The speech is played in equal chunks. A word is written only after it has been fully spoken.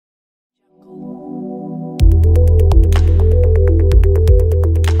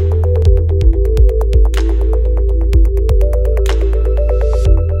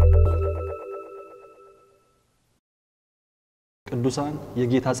ቅዱሳን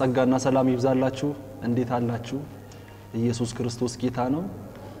የጌታ ጸጋና ሰላም ይብዛላችሁ እንዴት አላችሁ ኢየሱስ ክርስቶስ ጌታ ነው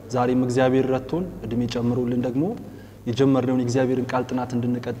ዛሬም እግዚአብሔር ረድቶን እድሜ ጨምሮልን ደግሞ የጀመርነውን እግዚአብሔርን ቃል ጥናት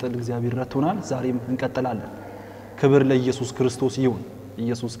እንድንቀጥል እግዚአብሔር ረድቶናል ዛሬም እንቀጥላለን ክብር ለኢየሱስ ክርስቶስ ይሁን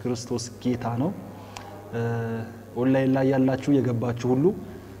ኢየሱስ ክርስቶስ ጌታ ነው ኦንላይን ላይ ያላችሁ የገባችሁ ሁሉ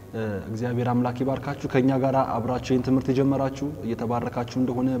እግዚአብሔር አምላክ ይባርካችሁ ከኛ ጋር አብራችሁ ይህን ትምህርት ጀመራችሁ እየተባረካችሁ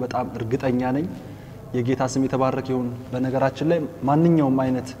እንደሆነ በጣም እርግጠኛ ነኝ የጌታ ስም የተባረከ ይሁን በነገራችን ላይ ማንኛውም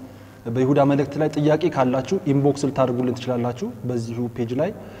አይነት በይሁዳ መልእክት ላይ ጥያቄ ካላችሁ ኢንቦክስ ልታደርጉልን ትችላላችሁ በዚሁ ፔጅ ላይ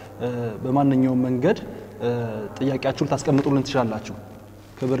በማንኛውም መንገድ ጥያቄያችሁን ታስቀምጡልን ትችላላችሁ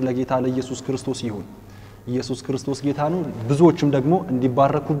ክብር ለጌታ ለኢየሱስ ክርስቶስ ይሁን ኢየሱስ ክርስቶስ ጌታ ነው ብዙዎችም ደግሞ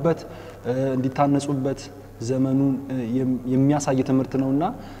እንዲባረኩበት እንዲታነጹበት ዘመኑን የሚያሳይ ትምህርት ነውና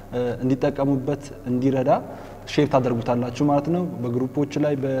እንዲጠቀሙበት እንዲረዳ ሼር ታደርጉታላችሁ ማለት ነው በግሩፖች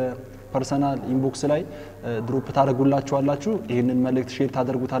ላይ በፐርሰናል ኢንቦክስ ላይ ድሮፕ ታደርጉላችኋላችሁ ይሄንን መልእክት ሼር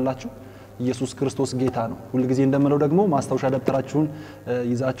ታደርጉታላችሁ ኢየሱስ ክርስቶስ ጌታ ነው ሁሉ ጊዜ እንደምለው ደግሞ ማስታወሻ ደብተራችሁን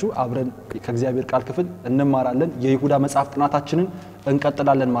ይዛችሁ አብረን ከእግዚአብሔር ቃል ክፍል እንማራለን የይሁዳ መጽሐፍ ጥናታችንን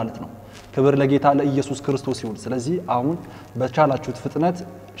እንቀጥላለን ማለት ነው ክብር ለጌታ ለኢየሱስ ክርስቶስ ይሁን ስለዚህ አሁን በቻላችሁት ፍጥነት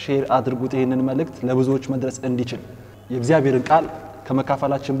ሼር አድርጉት ይሄንን መልእክት ለብዙዎች መድረስ እንዲችል የእግዚአብሔርን ቃል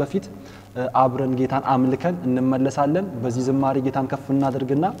ከመካፈላችን በፊት አብረን ጌታን አምልከን እንመለሳለን በዚህ ዝማሬ ጌታን ከፍ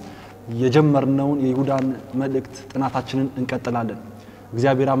እናደርግና የጀመርነውን የይሁዳን መልእክት ጥናታችንን እንቀጥላለን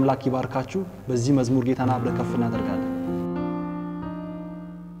እግዚአብሔር አምላክ ይባርካችሁ በዚህ መዝሙር ጌታን አብረን ከፍ እናደርጋለን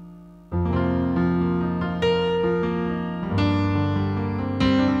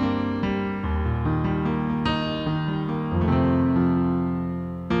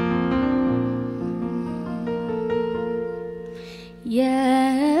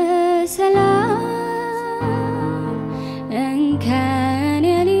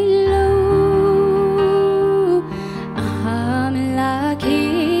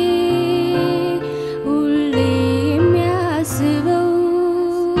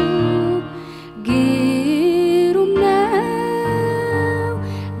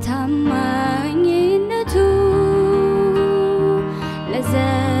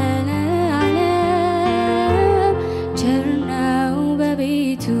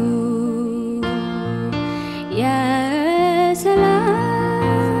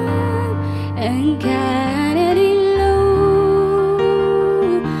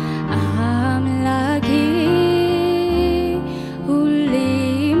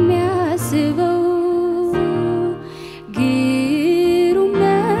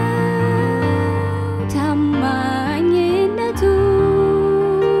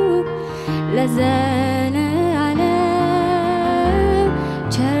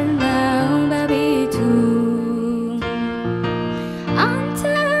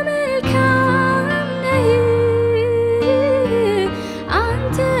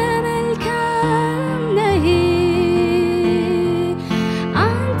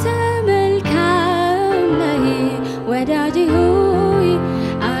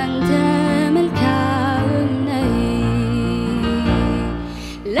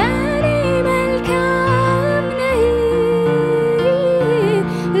Let me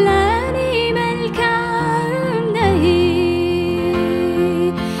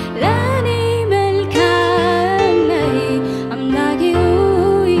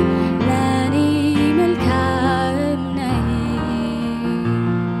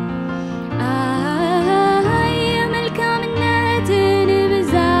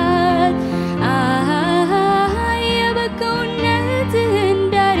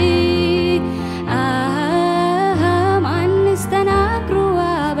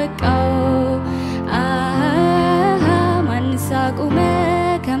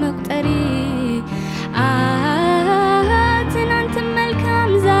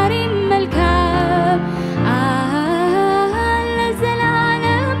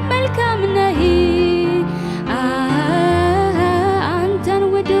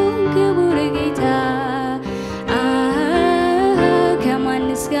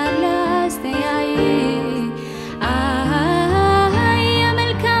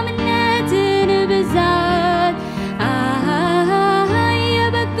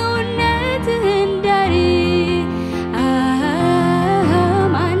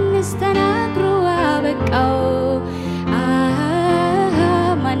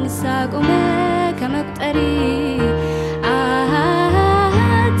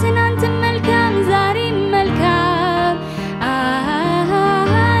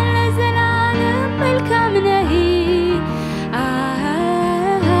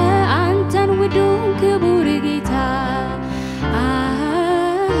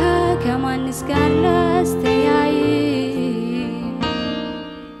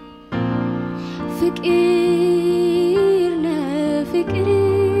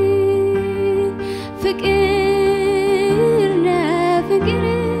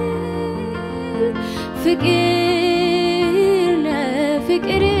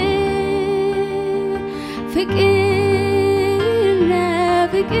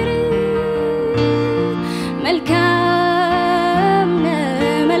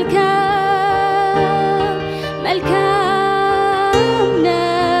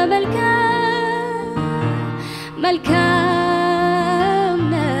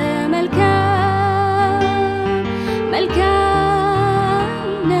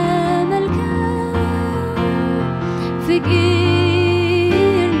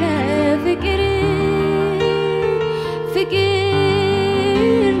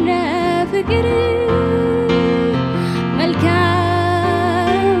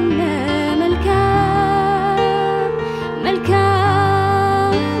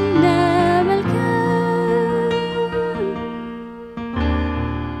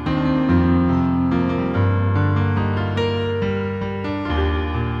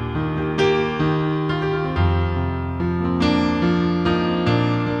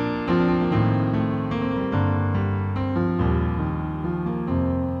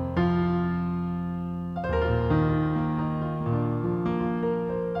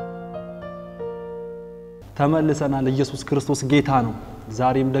ተመልሰናል። ኢየሱስ ክርስቶስ ጌታ ነው።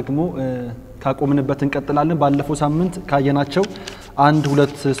 ዛሬም ደግሞ ካቆምንበት እንቀጥላለን። ባለፈው ሳምንት ካየናቸው 1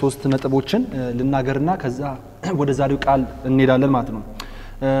 2 3 ነጥቦችን ልናገርና ከዛ ወደ ዛሬው ቃል እንሄዳለን ማለት ነው።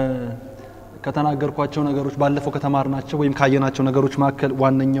 ከተናገርኳቸው ነገሮች ባለፈው ከተማርናቸው ወይም ካየናቸው ነገሮች መካከል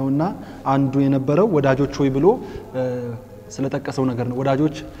ዋነኛውና አንዱ የነበረው ወዳጆች ሆይ ብሎ ስለተጠቀሰው ነገር ነው።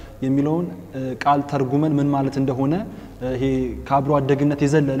 ወዳጆች የሚለውን ቃል ተርጉመን ምን ማለት እንደሆነ ይሄ ከአብሮ አደግነት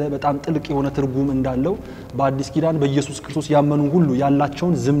የዘለለ በጣም ጥልቅ የሆነ ትርጉም እንዳለው በአዲስ ኪዳን በኢየሱስ ክርስቶስ ያመኑ ሁሉ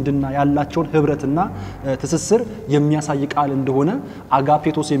ያላቸውን ዝምድና ያላቸውን ህብረትና ትስስር የሚያሳይ ቃል እንደሆነ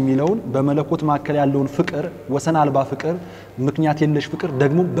አጋፔቶስ የሚለውን በመለኮት መካከል ያለውን ፍቅር ወሰን አልባ ፍቅር ምክንያት የለሽ ፍቅር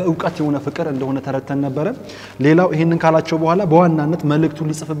ደግሞ በእውቀት የሆነ ፍቅር እንደሆነ ተረተን ነበር። ሌላው ይሄንን ካላቸው በኋላ በዋናነት መልእክቱን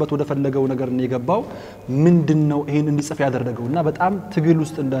ሊጽፍበት ወደ ፈለገው ነገር ነው የገባው። ምንድነው ይሄን እንዲጽፍ ያደረገውና በጣም ትግል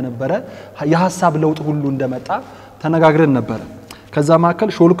ውስጥ እንደነበረ የሐሳብ ለውጥ ሁሉ እንደመጣ ተነጋግረን ነበር። ከዛ መካከል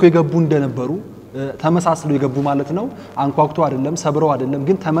ሾልኮ የገቡ እንደነበሩ ተመሳስለው የገቡ ማለት ነው። አንኳኩቶ አይደለም ሰብረው አይደለም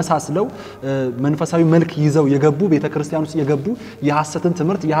ግን ተመሳስለው መንፈሳዊ መልክ ይዘው የገቡ ቤተ-ክርስቲያን ውስጥ የገቡ የሐሰትን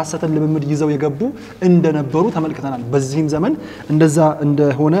ትምህርት የሐሰትን ልምምድ ይዘው የገቡ እንደነበሩ ተመልክተናል። በዚህም ዘመን እንደዛ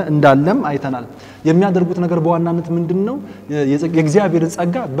እንደሆነ እንዳለም አይተናል። የሚያደርጉት ነገር በዋናነት ምንድነው? የእግዚአብሔርን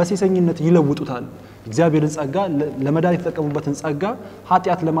ጸጋ በሴሰኝነት ይለውጡታል። እግዚአብሔርን ጸጋ ለመዳን የተጠቀሙበትን ጸጋ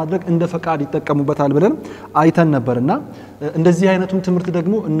ኃጢያት ለማድረግ እንደ ፈቃድ ይተጠቀሙበታል ብለን አይተን ነበርና እንደዚህ አይነቱን ትምህርት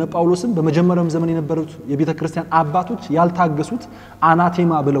ደግሞ እነ ጳውሎስም በመጀመሪያው ዘመን የነበሩት የቤተ-ክርስቲያን አባቶች ያልታገሱት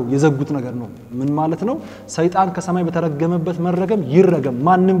አናቴማ ብለው የዘጉት ነገር ነው። ምን ማለት ነው? ሰይጣን ከሰማይ በተረገመበት መረገም ይረገም።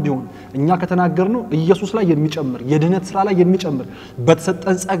 ማንንም ቢሆን እኛ ከተናገርነው ኢየሱስ ላይ የሚጨምር የድነት ስራ ላይ የሚጨምር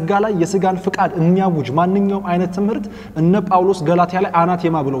በተሰጠን ጸጋ ላይ የስጋን ፍቃድ የሚያውጅ ማንኛውም አይነት ትምህርት እነ ጳውሎስ ገላትያ ላይ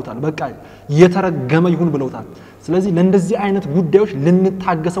አናቴማ ብለውታል። በቃ የተረገመ ይሁን ብለውታል። ስለዚህ ለእንደዚህ አይነት ጉዳዮች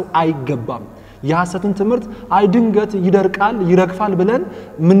ልንታገሰው አይገባም። የሐሰትን ትምህርት አይድንገት ይደርቃል ይረግፋል ብለን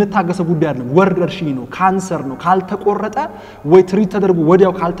ምንታገሰው ጉዳይ አይደለም። ወርደርሺ ነው፣ ካንሰር ነው። ካልተቆረጠ ወይ ትሪት ተደርጎ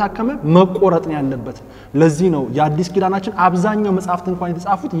ወዲያው ካልታከመ መቆረጥ ነው ያለበት። ለዚህ ነው የአዲስ ኪዳናችን አብዛኛው መጽሐፍት እንኳን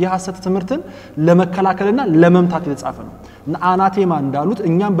የተጻፉት የሐሰት ትምህርትን ለመከላከልና ለመምታት የተጻፈ ነው። እና አናቴማ እንዳሉት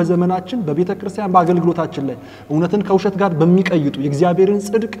እኛም በዘመናችን በቤተ-ክርስቲያን በአገልግሎታችን ላይ እውነትን ከውሸት ጋር በሚቀይጡ የእግዚአብሔርን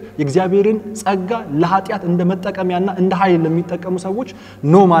ጽድቅ የእግዚአብሔርን ጸጋ ለኃጢያት እንደ መጠቀሚያና እንደ ኃይል ለሚጠቀሙ ሰዎች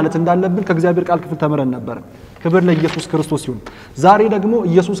ነው ማለት እንዳለብን ከእግዚአብሔር ቃል ክፍል ተመረን ነበር። ክብር ለኢየሱስ ክርስቶስ ይሁን። ዛሬ ደግሞ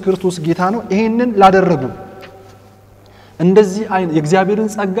ኢየሱስ ክርስቶስ ጌታ ነው። ይሄንን ላደረጉ እንደዚህ አይነት የእግዚአብሔርን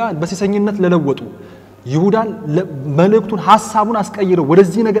ጸጋ በሴሰኝነት ለለወጡ ይሁዳን መልእክቱን ሐሳቡን አስቀይረው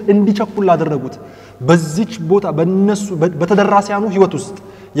ወደዚህ ነገር እንዲቸኩል ላደረጉት በዚች ቦታ በእነሱ በተደራሲያኑ ህይወት ውስጥ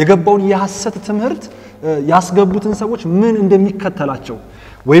የገባውን የሐሰት ትምህርት ያስገቡትን ሰዎች ምን እንደሚከተላቸው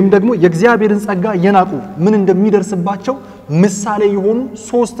ወይም ደግሞ የእግዚአብሔርን ጸጋ የናቁ ምን እንደሚደርስባቸው ምሳሌ የሆኑ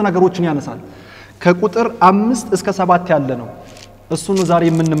 3 ነገሮችን ያነሳል። ከቁጥር 5 እስከ 7 ያለ ነው። እሱ ነው ዛሬ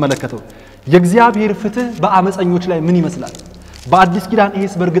የምንመለከተው። የእግዚአብሔር ፍትህ በአመጸኞች ላይ ምን ይመስላል? በአዲስ ኪዳን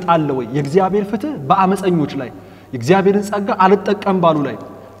ይሄስ በርግጥ አለ ወይ? የእግዚአብሔር ፍትህ በአመጸኞች ላይ የእግዚአብሔርን ጸጋ አልተጠቀም ባሉ ላይ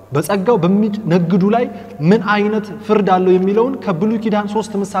በጸጋው በሚነግዱ ላይ ምን አይነት ፍርድ አለው የሚለውን ከብሉይ ኪዳን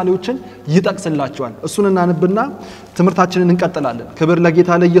 3 ምሳሌዎችን ይጠቅስላቸዋል። እሱን እናንብና ትምህርታችንን እንቀጥላለን። ክብር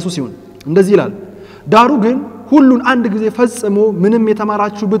ለጌታ ለኢየሱስ ይሁን። እንደዚህ ይላል። ዳሩ ግን ሁሉን አንድ ጊዜ ፈጽሞ ምንም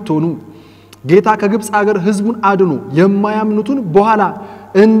የተማራችሁ ብትሆኑ ጌታ ከግብጽ ሀገር ህዝቡን አድኖ የማያምኑትን በኋላ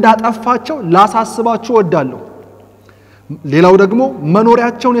እንዳጠፋቸው ላሳስባችሁ ወዳለሁ። ሌላው ደግሞ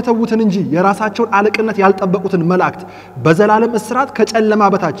መኖሪያቸውን የተዉትን እንጂ የራሳቸውን አለቅነት ያልጠበቁትን መላእክት በዘላለም እስራት ከጨለማ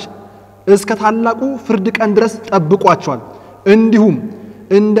በታች እስከ ታላቁ ፍርድ ቀን ድረስ ጠብቋቸዋል። እንዲሁም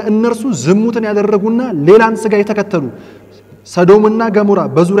እንደ እነርሱ ዝሙትን ያደረጉና ሌላን ሥጋ የተከተሉ ሰዶምና ገሞራ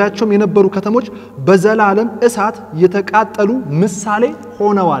በዙሪያቸውም የነበሩ ከተሞች በዘላለም እሳት የተቃጠሉ ምሳሌ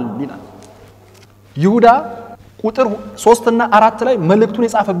ሆነዋል ይላል። ይሁዳ ቁጥር 3 እና 4 ላይ መልእክቱን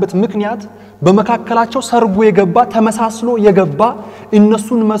የጻፈበት ምክንያት በመካከላቸው ሰርጎ የገባ ተመሳስሎ የገባ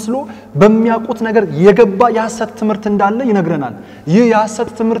እነሱን መስሎ በሚያውቁት ነገር የገባ የሐሰት ትምህርት እንዳለ ይነግረናል። ይህ የሐሰት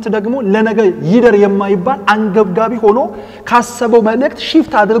ትምህርት ደግሞ ለነገ ይደር የማይባል አንገብጋቢ ሆኖ ካሰበው መልእክት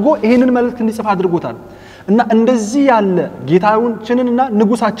ሺፍት አድርጎ ይሄንን መልእክት እንዲጽፍ አድርጎታል። እና እንደዚህ ያለ ጌታችንንና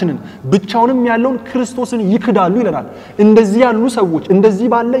ንጉሳችንን ብቻውንም ያለውን ክርስቶስን ይክዳሉ ይለናል። እንደዚህ ያሉ ሰዎች እንደዚህ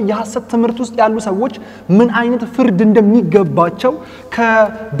ባለ የሐሰት ትምህርት ውስጥ ያሉ ሰዎች ምን አይነት ፍርድ እንደሚገባቸው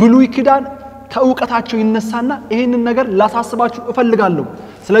ከብሉይ ኪዳን ከእውቀታቸው ይነሳና ይሄንን ነገር ላሳስባችሁ እፈልጋለሁ።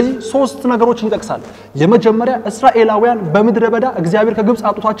 ስለዚህ 3 ነገሮችን ይጠቅሳል። የመጀመሪያ እስራኤላውያን በምድረ በዳ እግዚአብሔር ከግብጽ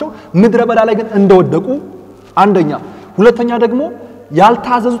አውጥቷቸው ምድረ በዳ ላይ ግን እንደወደቁ አንደኛ፣ ሁለተኛ ደግሞ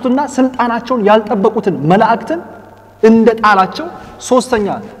ያልታዘዙትና ስልጣናቸውን ያልጠበቁትን መላእክትን እንደጣላቸው፣ ሶስተኛ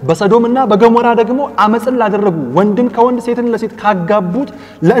በሰዶምና በገሞራ ደግሞ አመጽን ላደረጉ ወንድን ከወንድ ሴትን ለሴት ካጋቡት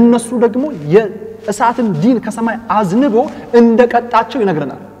ለእነሱ ደግሞ የእሳትን ዲን ከሰማይ አዝንቦ እንደቀጣቸው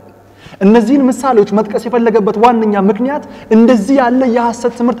ይነግረናል። እነዚህን ምሳሌዎች መጥቀስ የፈለገበት ዋነኛ ምክንያት እንደዚህ ያለ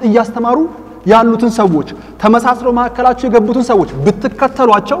የሐሰት ትምህርት እያስተማሩ ያሉትን ሰዎች ተመሳስለው ማከላቸው የገቡትን ሰዎች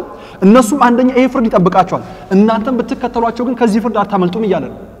ብትከተሏቸው እነሱም አንደኛ ይሄ ፍርድ ይጠብቃቸዋል፣ እናንተም ብትከተሏቸው ግን ከዚህ ፍርድ አታመልጡም ይላል።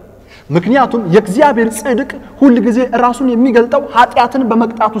 ምክንያቱም የእግዚአብሔር ጽድቅ ሁሉ ጊዜ ራሱን የሚገልጠው ኃጢያትን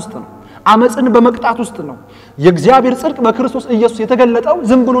በመቅጣት ውስጥ ነው፣ አመጽን በመቅጣት ውስጥ ነው። የእግዚአብሔር ጽድቅ በክርስቶስ ኢየሱስ የተገለጠው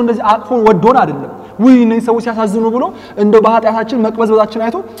ዝም ብሎ እንደዚህ አቅፎን ወዶን አይደለም። ወይ እነዚህ ሰዎች ሲያሳዝኑ ብሎ እንደው በኃጢያታችን መቅበዝበዛችን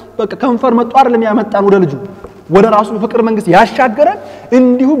አይቶ በቃ ከንፈር መጥቶ አይደለም ያመጣን ወደ ልጁ ወደ ራሱ ፍቅር መንግስት ያሻገረን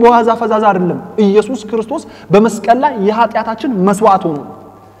እንዲሁ በዋዛ ፈዛዛ አይደለም። ኢየሱስ ክርስቶስ በመስቀል ላይ የኃጢያታችን መስዋዕት ሆኖ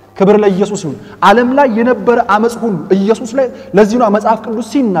ክብር ለኢየሱስ ይሁን። ዓለም ላይ የነበረ አመጽ ሁሉ ኢየሱስ ላይ ለዚህ ነው መጽሐፍ ቅዱስ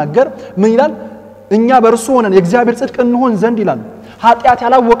ሲናገር ምን ይላል? እኛ በእርሱ ሆነን የእግዚአብሔር ጽድቅ እንሆን ዘንድ ይላል ኃጢያት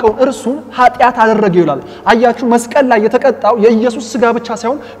ያላወቀውን እርሱን ኃጢያት አደረገ ይላል። አያችሁ መስቀል ላይ የተቀጣው የኢየሱስ ሥጋ ብቻ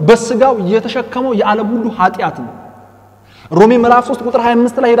ሳይሆን በሥጋው የተሸከመው የዓለም ሁሉ ኃጢያት ነው። ሮሜ ምዕራፍ 3 ቁጥር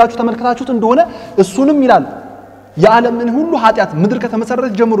 25 ላይ ሄዳችሁ ተመልክታችሁት እንደሆነ እሱንም ይላል የዓለምን ሁሉ ኃጢያት ምድር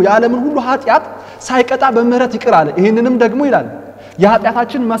ከተመሰረተች ጀምሮ የዓለምን ሁሉ ኃጢያት ሳይቀጣ በምህረት ይቅር አለ። ይሄንንም ደግሞ ይላል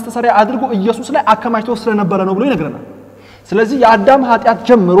የኃጢያታችን ማስተሰሪያ አድርጎ ኢየሱስ ላይ አከማችቶ ስለነበረ ነው ብሎ ይነግረናል። ስለዚህ የአዳም ኃጢያት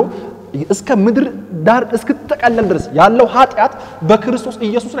ጀምሮ እስከ ምድር ዳር እስክትጠቀለል ድረስ ያለው ኃጢያት በክርስቶስ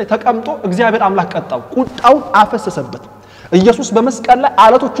ኢየሱስ ላይ ተቀምጦ እግዚአብሔር አምላክ ቀጣው፣ ቁጣውን አፈሰሰበት። ኢየሱስ በመስቀል ላይ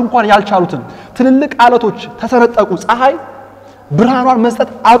አለቶች እንኳን ያልቻሉትን ትልልቅ አለቶች ተሰነጠቁ። ፀሐይ ብርሃኗን መስጠት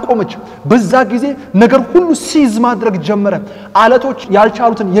አቆመች። በዛ ጊዜ ነገር ሁሉ ሲዝ ማድረግ ጀመረ። አለቶች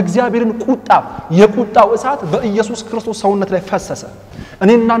ያልቻሉትን የእግዚአብሔርን ቁጣ የቁጣው እሳት በኢየሱስ ክርስቶስ ሰውነት ላይ ፈሰሰ።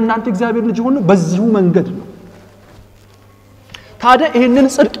 እኔና እናንተ እግዚአብሔር ልጅ ሆነ በዚሁ መንገድ ነው። ታዲያ ይሄንን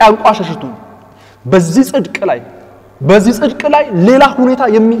ጽድቅ ያንቋሸሽቱ በዚህ ጽድቅ ላይ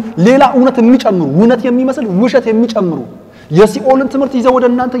ሌላ እውነት የሚጨምሩ እውነት የሚመስል ውሸት የሚጨምሩ የሲኦልን ትምህርት ይዘው ወደ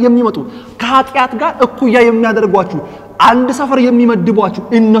እናንተ የሚመጡ ከኃጢያት ጋር እኩያ የሚያደርጓችሁ አንድ ሰፈር የሚመድቧችሁ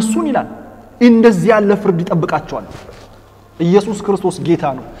እነሱን ይላል እንደዚህ ያለ ፍርድ ይጠብቃቸዋል። ኢየሱስ ክርስቶስ ጌታ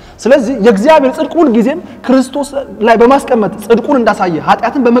ነው። ስለዚህ የእግዚአብሔር ጽድቅ ሁሉ ጊዜም ክርስቶስ ላይ በማስቀመጥ ጽድቁን እንዳሳየ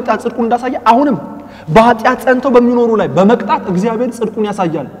ኃጢያትን በመቅጣት ጽድቁን እንዳሳየ አሁንም በኃጢያት ጸንተው በሚኖሩ ላይ በመቅጣት እግዚአብሔር ጽድቁን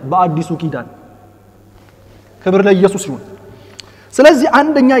ያሳያል በአዲሱ ኪዳን። ክብር ለኢየሱስ ይሁን። ስለዚህ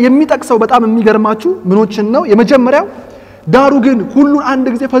አንደኛ የሚጠቅሰው በጣም የሚገርማችሁ ምኖችን ነው። የመጀመሪያው ዳሩ ግን ሁሉን አንድ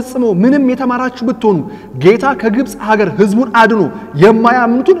ጊዜ ፈጽሞ ምንም የተማራችሁ ብትሆኑ ጌታ ከግብጽ ሀገር ህዝቡን አድኖ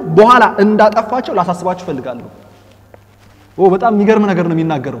የማያምኑትን በኋላ እንዳጠፋቸው ላሳስባችሁ ፈልጋለሁ። በጣም የሚገርም ነገር ነው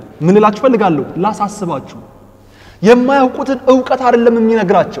የሚናገረው። ምን እላችሁ ፈልጋለሁ? ላሳስባችሁ። የማያውቁትን ዕውቀት አይደለም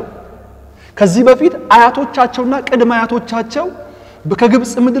የሚነግራቸው። ከዚህ በፊት አያቶቻቸውና ቅድመ አያቶቻቸው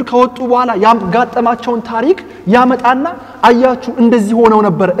ከግብጽ ምድር ከወጡ በኋላ ያጋጠማቸውን ታሪክ ያመጣና አያችሁ እንደዚህ ሆነው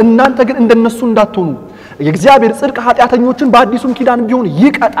ነበር፣ እናንተ ግን እንደነሱ እንዳትሆኑ የእግዚአብሔር ጽድቅ ኃጢያተኞችን በአዲሱም ኪዳን ቢሆን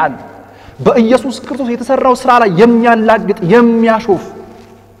ይቀጣል። በኢየሱስ ክርስቶስ የተሰራው ሥራ ላይ የሚያላግጥ የሚያሾፍ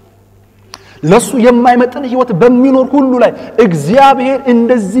ለሱ የማይመጥን ህይወት በሚኖር ሁሉ ላይ እግዚአብሔር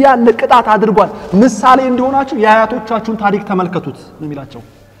እንደዚህ ያለ ቅጣት አድርጓል። ምሳሌ እንዲሆናችሁ የአያቶቻችሁን ታሪክ ተመልከቱት ነው የሚላቸው።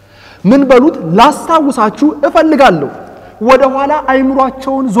 ምን በሉት? ላስታውሳችሁ እፈልጋለሁ። ወደ ኋላ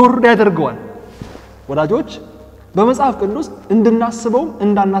አይምሯቸውን ዞር ያደርገዋል። ወዳጆች በመጽሐፍ ቅዱስ እንድናስበው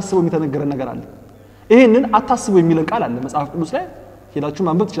እንዳናስበው የተነገረ ነገር አለ። ይሄንን አታስቡ የሚልን ቃል አለ መጽሐፍ ቅዱስ ላይ ሄዳችሁ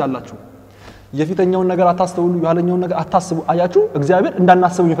ማንበብ ትችላላችሁ። የፊተኛውን ነገር አታስተውሉ፣ የኋለኛውን ነገር አታስቡ። አያችሁ እግዚአብሔር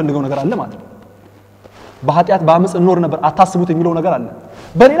እንዳናስበው የሚፈልገው ነገር አለ ማለት ነው። በኃጢአት በአመጽ ኖር ነበር አታስቡት የሚለው ነገር አለ።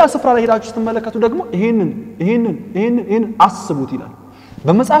 በሌላ ስፍራ ላይ ሄዳችሁ ስትመለከቱ ደግሞ ይሄንን አስቡት ይላል።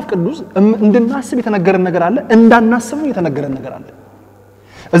 በመጽሐፍ ቅዱስ እንድናስብ የተነገረን ነገር አለ፣ እንዳናስብ የተነገረን ነገር አለ።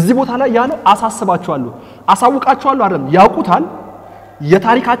 እዚህ ቦታ ላይ ያለው አሳስባቸዋለሁ አሳውቃቸዋለሁ አይደለም፣ ያውቁታል።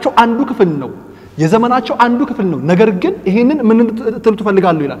 የታሪካቸው አንዱ ክፍል ነው፣ የዘመናቸው አንዱ ክፍል ነው። ነገር ግን ይሄንን ምን ትሉ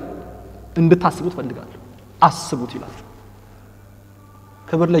ትፈልጋለሁ ይላል፣ እንድታስቡት ፈልጋለሁ፣ አስቡት ይላል።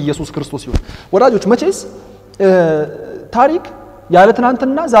 ክብር ለኢየሱስ ክርስቶስ ይሁን። ወዳጆች መቼስ ታሪክ ያለ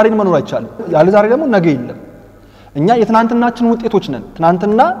ትናንትና ዛሬን መኖር አይቻልም፣ ያለ ዛሬ ደግሞ ነገ የለም። እኛ የትናንትናችን ውጤቶች ነን።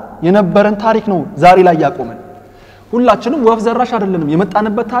 ትናንትና የነበረን ታሪክ ነው ዛሬ ላይ ያቆመን። ሁላችንም ወፍ ዘራሽ አይደለንም።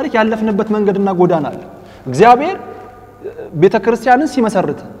 የመጣንበት ታሪክ ያለፍንበት መንገድና ጎዳና አለ። እግዚአብሔር ቤተ-ክርስቲያንን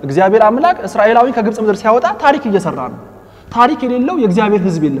ሲመሰርት እግዚአብሔር አምላክ እስራኤላውያን ከግብጽ ምድር ሲያወጣ ታሪክ እየሰራ ነው። ታሪክ የሌለው የእግዚአብሔር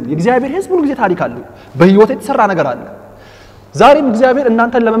ሕዝብ የለም። የእግዚአብሔር ሕዝብ ሁሉ ጊዜ ታሪክ አለው። በህይወት የተሰራ ነገር አለ። ዛሬም እግዚአብሔር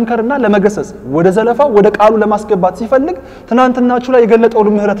እናንተን ለመምከርና ለመገሰጽ ወደ ዘለፋው ወደ ቃሉ ለማስገባት ሲፈልግ ትናንትናችሁ ላይ የገለጠው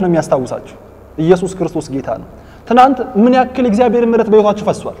ምህረት ነው የሚያስታውሳችሁ። ኢየሱስ ክርስቶስ ጌታ ነው። ትናንት ምን ያክል እግዚአብሔር ምህረት በህይወታችሁ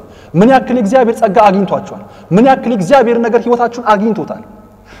ፈሷል? ምን ያክል እግዚአብሔር ጸጋ አግኝቷችኋል? ምን ያክል እግዚአብሔር ነገር ህይወታችሁን አግኝቶታል?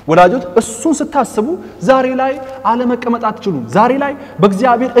 ወዳጆች እሱን ስታስቡ ዛሬ ላይ አለመቀመጥ አትችሉም። ዛሬ ላይ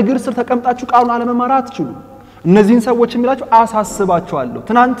በእግዚአብሔር እግር ስር ተቀምጣችሁ ቃሉን አለመማር አትችሉም። እነዚህን ሰዎች የሚላችሁ አሳስባቸዋለሁ።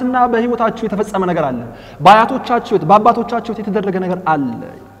 ትናንትና በህይወታችሁ የተፈጸመ ነገር አለ። በአያቶቻችሁ በአባቶቻችሁ የተደረገ ነገር አለ።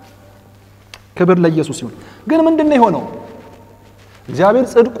 ክብር ለኢየሱስ ይሁን። ግን ምንድነው የሆነው? እግዚአብሔር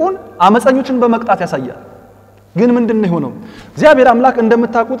ጽድቁን አመጸኞችን በመቅጣት ያሳያል። ግን ምንድነው የሆነው? እግዚአብሔር አምላክ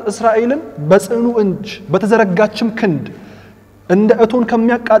እንደምታውቁት እስራኤልን በጽኑ እጅ በተዘረጋችም ክንድ እንደ እቶን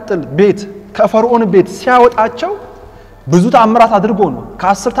ከሚያቃጥል ቤት ከፈርዖን ቤት ሲያወጣቸው ብዙ ተአምራት አድርጎ ነው።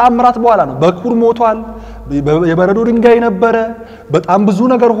 ከ10 ተአምራት በኋላ ነው። በኩር ሞቷል፣ የበረዶ ድንጋይ ነበረ፣ በጣም ብዙ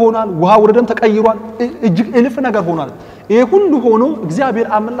ነገር ሆኗል። ውሃ ወደ ደም ተቀይሯል፣ እጅግ እልፍ ነገር ሆኗል። ይሄ ሁሉ ሆኖ እግዚአብሔር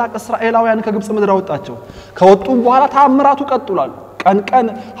አምላክ እስራኤላውያን ከግብጽ ምድር አወጣቸው። ከወጡም በኋላ ተአምራቱ ቀጥሏል። ቀን ቀን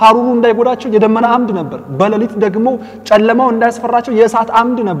ሐሩሩ እንዳይጎዳቸው የደመና አምድ ነበር፣ በሌሊት ደግሞ ጨለማው እንዳያስፈራቸው የእሳት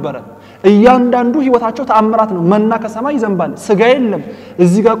አምድ ነበር። እያንዳንዱ ህይወታቸው ተአምራት ነው። መና ከሰማይ ይዘንባል፣ ስጋ የለም፣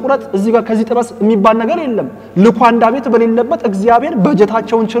 እዚህ ጋር ቁረጥ እዚህ ጋር ከዚህ ጥበስ የሚባል ነገር የለም። ልኳንዳ ቤት በሌለበት እግዚአብሔር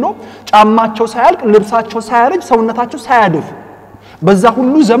በጀታቸውን ችሎ ጫማቸው ሳያልቅ ልብሳቸው ሳያረጅ ሰውነታቸው ሳያድፍ በዛ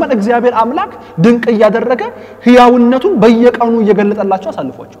ሁሉ ዘመን እግዚአብሔር አምላክ ድንቅ እያደረገ ህያውነቱን በየቀኑ እየገለጠላቸው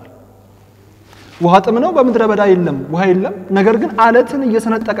አሳልፏቸዋል። ውሃ ጥም ነው፣ በመድረ በዳ የለም ውሃ የለም። ነገር ግን አለትን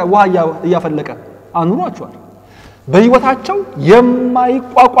እየሰነጠቀ ውሃ እያፈለቀ አኑሯቸዋል። በህይወታቸው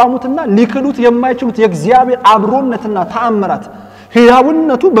የማይቋቋሙትና ሊክሉት የማይችሉት የእግዚአብሔር አብሮነትና ተአምራት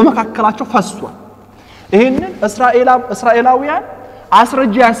ህያውነቱ በመካከላቸው ፈሷል። ይሄንን እስራኤላውያን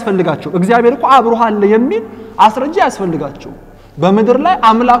አስረጃ ያስፈልጋቸው። እግዚአብሔር እኮ አብሮህ አለ የሚል አስረጃ ያስፈልጋቸው። በመድር ላይ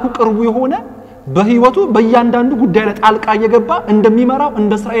አምላኩ ቅርቡ የሆነ በህይወቱ በእያንዳንዱ ጉዳይ ላይ ጣልቃ እየገባ እንደሚመራው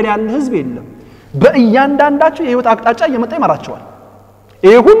እንደ እስራኤል ያለ ህዝብ የለም። በእያንዳንዳቸው የህይወት አቅጣጫ እየመጣ ይመራቸዋል።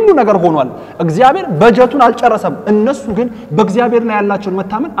 ይሄ ሁሉ ነገር ሆኗል። እግዚአብሔር በጀቱን አልጨረሰም። እነሱ ግን በእግዚአብሔር ላይ ያላቸውን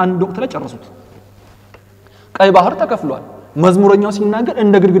መታመን አንድ ወቅት ላይ ጨረሱት። ቀይ ባህር ተከፍሏል። መዝሙረኛው ሲናገር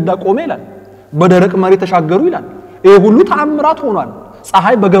እንደ ግድግዳ ቆመ ይላል። በደረቅ መሬት ተሻገሩ ይላል። ይሄ ሁሉ ተአምራት ሆኗል።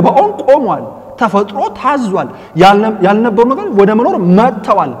 ፀሐይ በገባኦን ቆሟል። ተፈጥሮ ታዟል። ያልነበሩ ነገር ወደ መኖር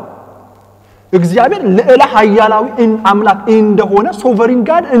መጥተዋል። እግዚአብሔር ልዕለ ኃያላዊ አምላክ እንደሆነ ሶቨሪን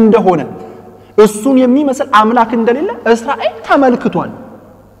ጋድ እንደሆነ እሱን የሚመስል አምላክ እንደሌለ እስራኤል ተመልክቷል።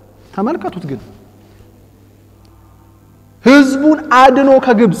 ተመልከቱት። ግን ህዝቡን አድኖ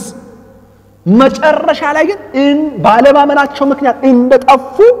ከግብጽ መጨረሻ ላይ ግን ባለማመናቸው ምክንያት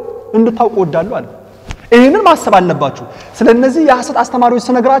እንደጠፉ እንድታውቁ ወዳለሁ አለ። ይሄንን ማሰብ አለባችሁ። ስለነዚህ የሐሰት አስተማሪዎች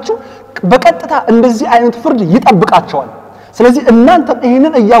ስነግራችሁ በቀጥታ እንደዚህ አይነት ፍርድ ይጠብቃቸዋል። ስለዚህ እናንተ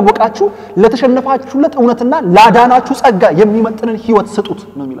ይሄንን እያወቃችሁ ለተሸነፋችሁለት እውነትና ላዳናችሁ ጸጋ የሚመጥንን ህይወት ስጡት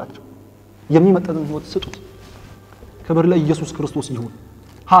ነው የሚላቸው። የሚመጥንን ህይወት ስጡት። ክብር ለኢየሱስ ክርስቶስ ይሁን።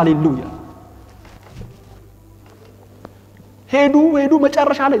 ሃሌሉያ። ሄዱ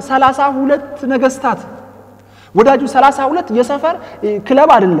መጨረሻ ላይ 32 ነገስታት ወዳጁ 32 የሰፈር ክለብ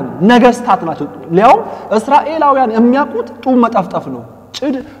አይደለም፣ ነገስታት ናቸው። ሊያው እስራኤላውያን የሚያውቁት ጡም መጠፍጠፍ ነው፣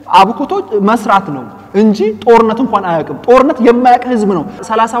 ጭድ አብኩቶ መስራት ነው እንጂ ጦርነት እንኳን አያውቅም። ጦርነት የማያውቅ ህዝብ ነው።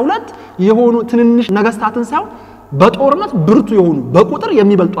 32 የሆኑ ትንንሽ ነገስታትን ሳይሆን በጦርነት ብርቱ የሆኑ በቁጥር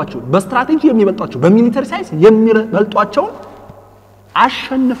የሚበልጧቸው በስትራቴጂ የሚበልጧቸው በሚሊተሪ ሳይንስ የሚበልጧቸው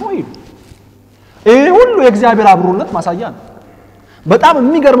አሸንፈው ይሄ ሁሉ የእግዚአብሔር አብሮነት ማሳያ ነው። በጣም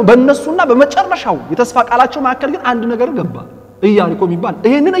የሚገርም በእነሱና በመጨረሻው የተስፋ ቃላቸው መካከል ግን አንድ ነገር ገባ። ኢያሪኮ የሚባል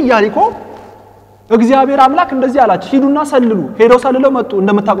ይሄንን ኢያሪኮ እግዚአብሔር አምላክ እንደዚህ አላችሁ፣ ሂዱና ሰልሉ። ሄደው ሰልለው መጡ።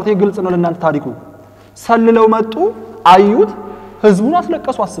 እንደምታውቁት ይሄ ግልጽ ነው ለእናንተ ታሪኩ። ሰልለው መጡ፣ አዩት፣ ህዝቡን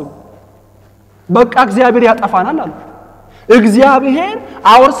አስለቀሱ። አስቡ። በቃ እግዚአብሔር ያጠፋናል አሉ። እግዚአብሔር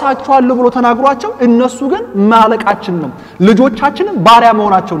አወርሳቸዋለሁ ብሎ ተናግሯቸው እነሱ ግን ማለቃችን ነው ልጆቻችንን ባሪያ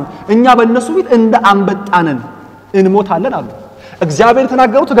መሆናቸው ነው እኛ በእነሱ ፊት እንደ አንበጣነን እንሞታለን አሉ እግዚአብሔር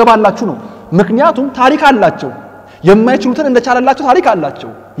ተናገሩ ተገባላችሁ ነው ምክንያቱም ታሪክ አላቸው የማይችሉትን እንደቻለላቸው ታሪክ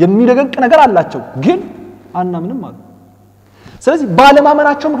አላቸው የሚደገቅ ነገር አላቸው ግን አናምንም አሉ ስለዚህ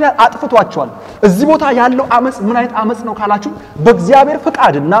ባለማመናቸው ምክንያት አጥፍቷቸዋል እዚህ ቦታ ያለው አመጽ ምን አይነት አመጽ ነው ካላችሁ በእግዚአብሔር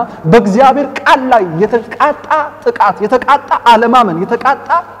ፍቃድና በእግዚአብሔር ቃል ላይ የተቃጣ ጥቃት የተቃጣ አለማመን የተቃጣ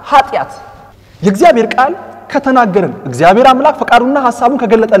ኃጢያት የእግዚአብሔር ቃል ከተናገረን እግዚአብሔር አምላክ ፍቃዱና ሐሳቡን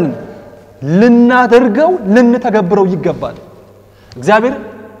ከገለጠልን ልናደርገው ልንተገብረው ይገባል እግዚአብሔር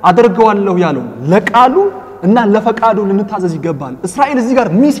አደርገዋለሁ ያለው ለቃሉ እና ለፈቃዱ ልንታዘዝ ይገባል እስራኤል እዚህ ጋር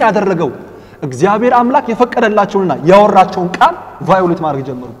ሚስ ያደረገው እግዚአብሔር አምላክ የፈቀደላቸውና ያወራቸውን ቃል ቫዮሌት ማድረግ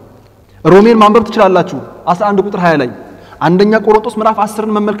ጀመሩ ሮሜን ማንበብ ትችላላችሁ 11 ቁጥር 20 ላይ አንደኛ ቆሮንቶስ ምዕራፍ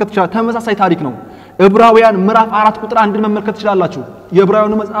 10ን መመልከት ይችላል ተመሳሳይ ታሪክ ነው ዕብራውያን ምዕራፍ 4 ቁጥር 1ን መመልከት ትችላላችሁ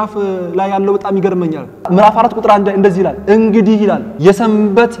የዕብራውያኑ መጽሐፍ ላይ ያለው በጣም ይገርመኛል ምዕራፍ 4 ቁጥር 1 እንደዚህ ይላል እንግዲህ ይላል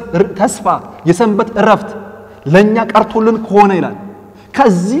የሰንበት ተስፋ የሰንበት እረፍት ለኛ ቀርቶልን ከሆነ ይላል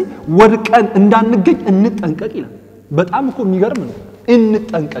ከዚህ ወድቀን እንዳንገኝ እንጠንቀቅ ይላል በጣም እኮ የሚገርም ነው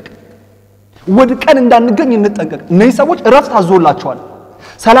እንጠንቀቅ ወድቀን እንዳንገኝ እንጠንቀቅ እነዚህ ሰዎች እረፍት ታዞላቸዋል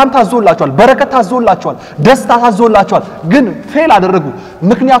ሰላም ታዞላቸዋል በረከት ታዞላቸዋል ደስታ ታዞላቸዋል ግን ፌል አደረጉ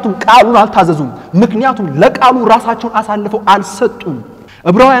ምክንያቱም ቃሉን አልታዘዙም ምክንያቱም ለቃሉ ራሳቸውን አሳልፈው አልሰጡም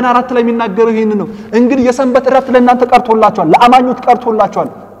ዕብራውያን 4 ላይ የሚናገረው ይሄን ነው እንግዲህ የሰንበት እረፍት ለእናንተ ቀርቶላቸዋል ለአማኞች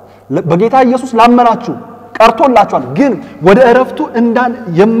ቀርቶላቸዋል በጌታ ኢየሱስ ላመናችሁ ቀርቶላቸዋል ግን ወደ እረፍቱ እንዳን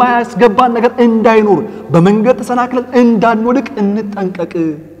የማያስገባን ነገር እንዳይኖር በመንገድ ተሰናክለን እንዳንወድቅ እንጠንቀቅ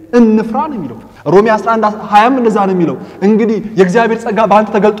እንፍራ ነው የሚለው ሮሜ 11:20 እንደዛ ነው የሚለው እንግዲህ የእግዚአብሔር ጸጋ በአንተ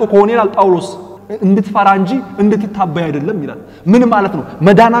ተገልጦ ከሆነ ይላል ጳውሎስ እንድትፈራ እንጂ እንድትታበይ አይደለም ይላል ምን ማለት ነው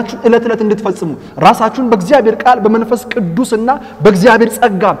መዳናችሁ እለት እለት እንድትፈጽሙ ራሳችሁን በእግዚአብሔር ቃል በመንፈስ ቅዱስና በእግዚአብሔር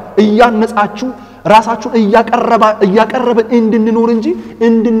ጸጋ እያነጻችሁ ራሳችሁን እያቀረበን እንድንኖር እንጂ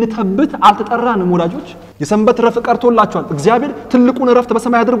እንድንተብት አልተጠራንም ወዳጆች የሰንበት ረፍት ቀርቶላችኋል እግዚአብሔር ትልቁን ረፍት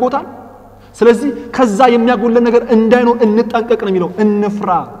በሰማይ አድርጎታል ስለዚህ ከዛ የሚያጎለን ነገር እንዳይኖር እንጠንቀቅ ነው የሚለው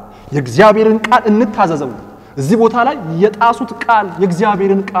እንፍራ የእግዚአብሔርን ቃል እንታዘዘው እዚህ ቦታ ላይ የጣሱት ቃል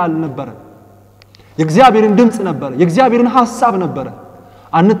የእግዚአብሔርን ቃል ነበር የእግዚአብሔርን ድምጽ ነበር የእግዚአብሔርን ሐሳብ ነበር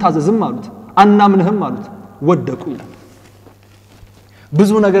አንታዘዝም አሉት አናምንህም አሉት ወደቁ ይላል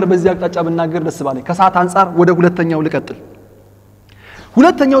ብዙ ነገር በዚህ አቅጣጫ ብናገር ደስ ባለኝ ከሰዓት አንፃር ወደ ሁለተኛው ልቀጥል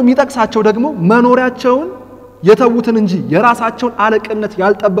ሁለተኛው የሚጠቅሳቸው ደግሞ መኖሪያቸውን የተዉትን እንጂ የራሳቸውን አለቅነት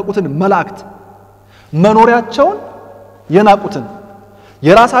ያልጠበቁትን መላእክት መኖሪያቸውን የናቁትን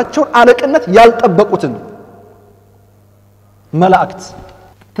የራሳቸውን አለቅነት ያልጠበቁትን መላእክት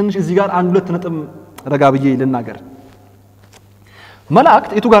ትንሽ እዚህ ጋር አንድ ሁለት ነጥብ ረጋብዬ ልናገር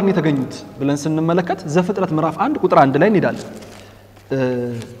መላእክት የቱ ጋር ነው የተገኙት ብለን ስንመለከት ዘፍጥረት ምዕራፍ 1 ቁጥር 1 ላይ እንሄዳለን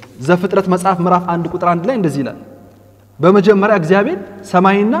ዘፍጥረት መጽሐፍ ምዕራፍ 1 ቁጥር 1 ላይ እንደዚህ ይላል በመጀመሪያ እግዚአብሔር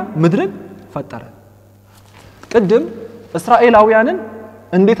ሰማይና ምድርን ፈጠረ ቅድም እስራኤላውያንን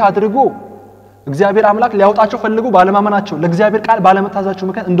እንዴት አድርጎ እግዚአብሔር አምላክ ሊያወጣቸው ፈልጎ ባለማመናቸው ለእግዚአብሔር ቃል ባለመታዘዛቸው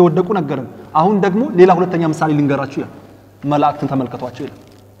ምክንያት እንደወደቁ ነገረን አሁን ደግሞ ሌላ ሁለተኛ ምሳሌ ልንገራችሁ ይላል መላእክትን ተመልከቷቸው ይላል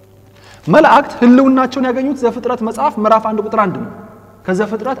መላእክት ህልውናቸውን ያገኙት ዘፍጥረት መጽሐፍ ምዕራፍ 1 ቁጥር 1 ነው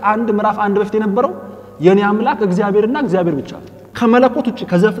ከዘፍጥረት 1 ምዕራፍ 1 በፊት የነበረው የኔ አምላክ እግዚአብሔርና እግዚአብሔር ብቻ ከመለኮት ውጪ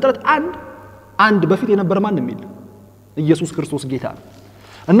ከዘፍጥረት 1 በፊት የነበረ ማንም የለም ኢየሱስ ክርስቶስ ጌታ ነው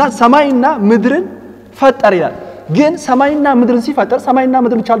እና ሰማይና ምድርን ፈጠረ ይላል ግን ሰማይና ምድርን ሲፈጠር ሰማይና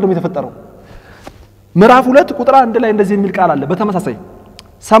ምድር ብቻ አይደለም የተፈጠረው ምዕራፍ 2 ቁጥር 1 ላይ እንደዚህ የሚል ቃል አለ በተመሳሳይ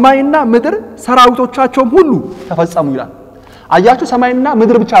ሰማይና ምድር ሰራዊቶቻቸውም ሁሉ ተፈጸሙ ይላል አያችሁ ሰማይና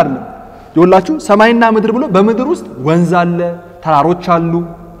ምድር ብቻ አይደለም ይወላችሁ ሰማይና ምድር ብሎ በምድር ውስጥ ወንዝ አለ ተራሮች አሉ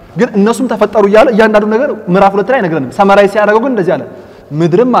ግን እነሱም ተፈጠሩ ይያለ እያንዳንዱ ነገር ምዕራፍ 2 ላይ ነገርንም ሰማራይ ሲያደርገው ግን እንደዚህ አለ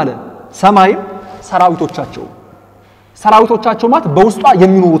ምድርም አለ ሰማይም ሰራዊቶቻቸው ማለት በውስጧ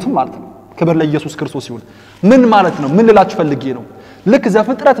የሚኖሩትም ማለት ነው ክብር ለኢየሱስ ክርስቶስ ይሁን ምን ማለት ነው ምን ልላችሁ ፈልጌ ነው ልክ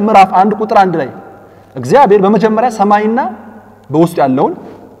ዘፍጥረት ምዕራፍ 1 ቁጥር 1 ላይ እግዚአብሔር በመጀመሪያ ሰማይና በውስጡ ያለውን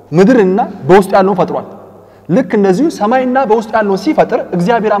ምድርና በውስጡ ያለውን ፈጥሯል ልክ እንደዚሁ ሰማይና በውስጡ ያለውን ሲፈጥር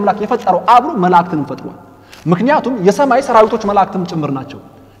እግዚአብሔር አምላክ የፈጠረው አብሮ መላእክትን ፈጥሯል ምክንያቱም የሰማይ ሰራዊቶች መላእክትም ጭምር ናቸው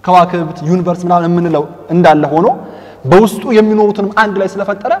ከዋክብት ዩኒቨርስ ምናምን የምንለው እንዳለ ሆኖ በውስጡ የሚኖሩትንም አንድ ላይ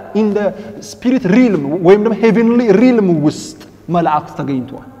ስለፈጠረ in the spirit realm ወይም ደግሞ heavenly realm ውስጥ መላእክት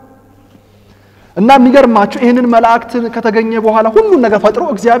ተገኝተዋል እና የሚገርማችሁ ይሄንን መላእክትን ከተገኘ በኋላ ሁሉ ነገር ፈጥሮ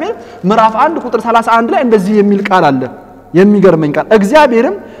እግዚአብሔር ምዕራፍ 1 ቁጥር 31 ላይ እንደዚህ የሚል ቃል አለ የሚገርመኝ ቃል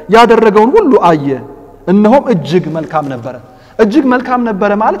እግዚአብሔርም ያደረገውን ሁሉ አየ እነሆም እጅግ መልካም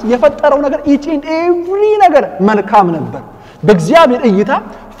ነበረ ማለት የፈጠረው ነገር each and every ነገር መልካም ነበር በእግዚአብሔር እይታ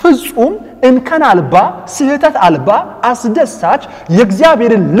ፍጹም እንከን አልባ ስህተት አልባ አስደሳች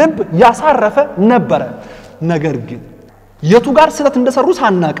የእግዚአብሔርን ልብ ያሳረፈ ነበር ነገር ግን የቱ ጋር ስህተት እንደሰሩ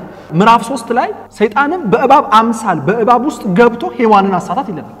ሳናቅ ምዕራፍ 3 ላይ ሰይጣንም በእባብ አምሳል በእባብ ውስጥ ገብቶ ሔዋንን አሳታት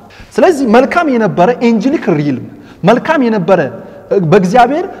ይላል ስለዚህ መልካም የነበረ ኤንጀሊክ ሪልም መልካም የነበረ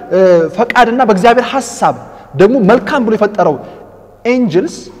በእግዚአብሔር ፈቃድና በእግዚአብሔር ሐሳብ ደግሞ መልካም ብሎ የፈጠረው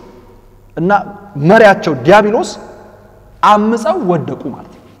ኤንጀልስ እና መሪያቸው ዲያብሎስ አምፀው ወደቁ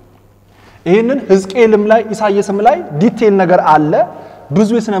ማለት ነው ይሄንን ሕዝቅኤልም ላይ ኢሳይያስም ላይ ዲቴል ነገር አለ ብዙ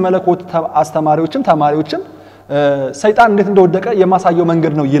የሥነ መለኮት አስተማሪዎችም ተማሪዎችም ሰይጣን እንዴት እንደወደቀ የማሳየው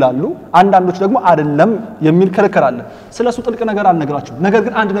መንገድ ነው ይላሉ አንዳንዶች ደግሞ አይደለም የሚል ክርክር አለ ስለሱ ጥልቅ ነገር አልነግራችሁ ነገር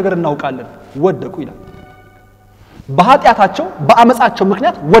ግን አንድ ነገር እናውቃለን ወደቁ ይላል በኃጢአታቸው በአመጻቸው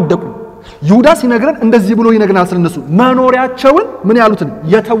ምክንያት ወደቁ ይሁዳ ሲነግረን እንደዚህ ብሎ ይነግረናል ስለነሱ መኖሪያቸውን ምን ያሉትን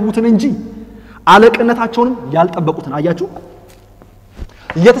የተዉትን እንጂ አለቅነታቸውንም ያልጠበቁትን አያችሁ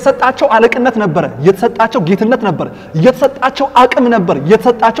የተሰጣቸው አለቅነት ነበር የተሰጣቸው ጌትነት ነበር የተሰጣቸው አቅም ነበር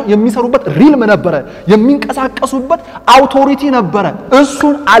የተሰጣቸው የሚሰሩበት ሪልም ነበር የሚንቀሳቀሱበት አውቶሪቲ ነበር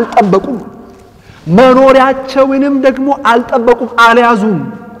እሱን አልጠበቁም መኖሪያቸውንም ደግሞ አልጠበቁም አልያዙም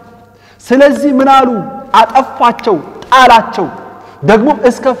ስለዚህ ምን አሉ አጠፋቸው ጣላቸው ደግሞ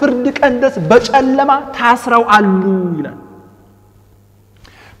እስከ ፍርድ ቀን ድረስ በጨለማ ታስረው አሉ ይላል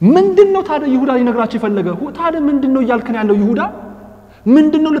ምንድነው ታዲያ ይሁዳ ሊነግራቸው የፈለገው ታዲያ ምንድነው ያልከን ያለው ይሁዳ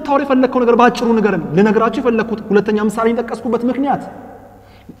ምንድነው ልታወር የፈለከው ነገር ባጭሩ ነገርን ልነግራችሁ የፈለኩት ሁለተኛ ምሳሌ ተጠቀስኩበት ምክንያት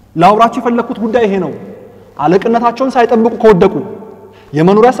ላውራችሁ የፈለኩት ጉዳይ ይሄ ነው አለቅነታቸውን ሳይጠብቁ ከወደቁ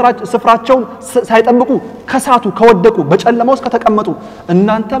የመኖሪያ ስፍራቸውን ሳይጠብቁ ከሳቱ ከወደቁ በጨለማ ውስጥ ከተቀመጡ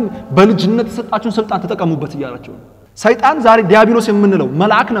እናንተም በልጅነት ተሰጣችሁን ስልጣን ተጠቀሙበት ይያላችሁ ሰይጣን ዛሬ ዲያብሎስ የምንለው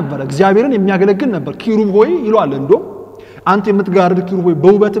መልአክ ነበር እግዚአብሔርን የሚያገለግል ነበር ኪሩብ ሆይ ይሏል እንዶ አንተ የምትጋርድ ኪሩብ ሆይ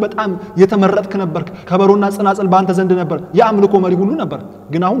በውበት በጣም የተመረጥክ ነበር ከበሮና ጽናጽል ባንተ ዘንድ ነበር የአምልኮ መሪ ሁሉ ነበር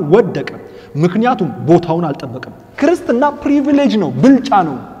ግን አሁን ወደቀ ምክንያቱም ቦታውን አልጠበቀም ክርስትና ፕሪቪሌጅ ነው ብልጫ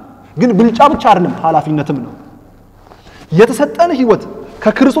ነው ግን ብልጫ ብቻ አይደለም ኃላፊነትም ነው የተሰጠን ህይወት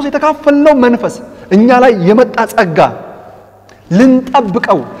ከክርስቶስ የተካፈለው መንፈስ እኛ ላይ የመጣ ጸጋ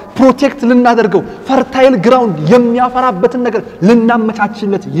ልንጠብቀው ፕሮቴክት ልናደርገው ፈርታይል ግራውንድ የሚያፈራበትን ነገር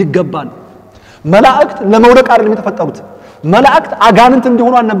ልናመቻችለት ይገባል መላእክት ለመውደቅ አይደለም የተፈጠሩት መላእክት አጋንንት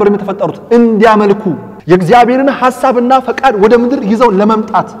እንዲሆኑ አልነበረም የተፈጠሩት እንዲያመልኩ የእግዚአብሔርን ሐሳብና ፈቃድ ወደ ምድር ይዘው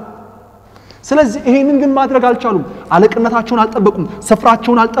ለመምጣት ስለዚህ ይሄንን ግን ማድረግ አልቻሉም አለቅነታቸውን አልጠበቁም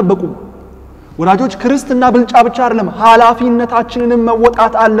ስፍራቸውን አልጠበቁም ወላጆች ክርስትና ብልጫ ብቻ አይደለም ኃላፊነታችንን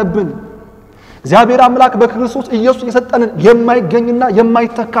መወጣት አለብን እግዚአብሔር አምላክ በክርስቶስ ኢየሱስ የሰጠንን የማይገኝና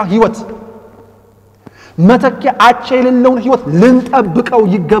የማይተካ ህይወት መተኪያ አቻ የሌለውን ህይወት ልንጠብቀው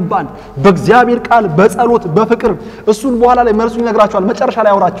ይገባል በእግዚአብሔር ቃል በጸሎት በፍቅር እሱን በኋላ ላይ መልሱ ይነግራቸዋል መጨረሻ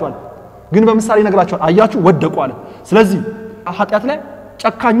ላይ ያወራቸዋል ግን በምሳሌ ይነግራቸዋል አያችሁ ወደቁ አለ ስለዚህ ኃጢአት ላይ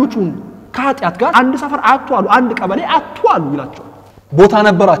ጨካኞቹን ከኃጢአት ጋር አንድ ሰፈር አጥቷሉ አንድ ቀበሌ አጥቷሉ ይላቸው ቦታ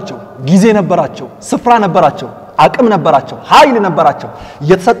ነበራቸው ጊዜ ነበራቸው ስፍራ ነበራቸው አቅም ነበራቸው ኃይል ነበራቸው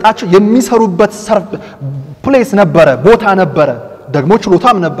የተሰጣቸው የሚሰሩበት ፕሌስ ነበረ ቦታ ነበረ ደግሞ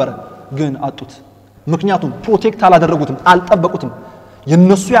ችሎታም ነበረ ግን አጡት ምክንያቱም ፕሮቴክት አላደረጉትም አልጠበቁትም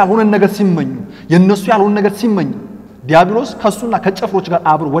የነሱ ያልሆነ ነገር ሲመኙ የነሱ ያልሆነ ነገር ሲመኙ ዲያብሎስ ከሱና ከጨፍሮች ጋር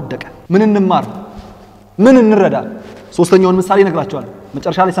አብሮ ወደቀ ምን እንማር ምን እንረዳ ሶስተኛውን ምሳሌ ነግራቸዋል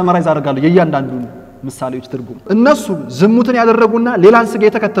መጨረሻ ላይ ሰመራይዝ አደርጋለሁ የእያንዳንዱን ምሳሌዎች ትርጉም እነሱ ዝሙትን ያደረጉና ሌላን ስጋ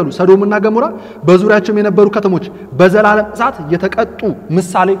የተከተሉ ሰዶምና ገሞራ በዙሪያቸው የነበሩ ከተሞች በዘላለም እሳት የተቀጡ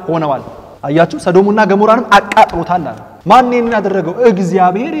ምሳሌ ሆነዋል አያችሁ ሰዶምና ገሞራንም አቃጥሎታል አለ ማን ይሄንን ያደረገው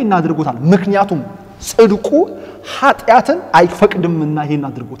እግዚአብሔር ይሄን አድርጎታል ምክንያቱም ጽድቁ ኃጢአትን አይፈቅድምና ይሄን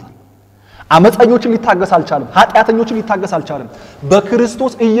አድርጎታል አመጸኞችን ሊታገስ አልቻለም ኃጢአተኞችን ሊታገስ አልቻለም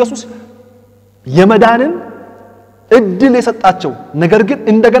በክርስቶስ ኢየሱስ የመዳንን እድል የሰጣቸው ነገር ግን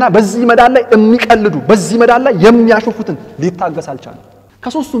እንደገና በዚህ መዳን ላይ የሚቀልዱ በዚህ መዳን ላይ የሚያሾፉትን ሊታገስ አልቻለም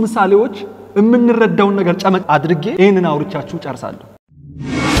ከሶስቱ ምሳሌዎች የምንረዳውን ነገር ጨመቅ አድርጌ ይሄንን አውርቻችሁ ጨርሳለሁ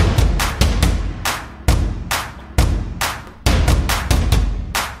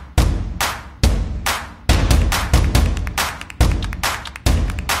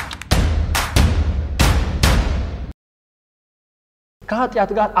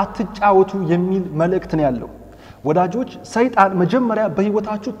ከኃጢአት ጋር አትጫወቱ የሚል መልእክት ነው ያለው ወዳጆች ሰይጣን መጀመሪያ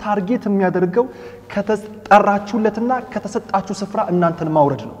በህይወታችሁ ታርጌት የሚያደርገው ከተጠራችሁለትና ከተሰጣችሁ ስፍራ እናንተን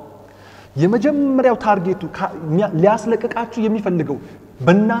ማውረድ ነው የመጀመሪያው ታርጌቱ ሊያስለቅቃችሁ የሚፈልገው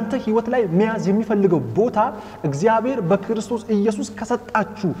በእናንተ ህይወት ላይ መያዝ የሚፈልገው ቦታ እግዚአብሔር በክርስቶስ ኢየሱስ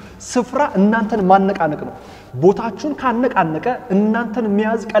ከሰጣችሁ ስፍራ እናንተን ማነቃነቅ ነው ቦታችሁን ካነቃነቀ እናንተን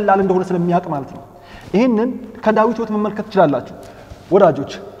መያዝ ቀላል እንደሆነ ስለሚያውቅ ማለት ነው ይሄንን ከዳዊት ህይወት መመልከት ትችላላችሁ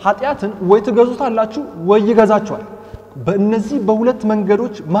ወዳጆች ኃጢአትን ወይ ትገዙታላችሁ ወይ ይገዛችኋል በእነዚህ በሁለት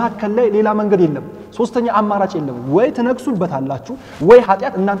መንገዶች መካከል ላይ ሌላ መንገድ የለም ሶስተኛ አማራጭ የለም ወይ ተነክሱበታላችሁ ወይ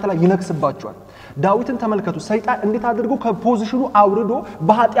ኃጢያት እናንተ ላይ ይነክስባችኋል ዳዊትን ተመልከቱ ሰይጣን እንዴት አድርጎ ከፖዚሽኑ አውርዶ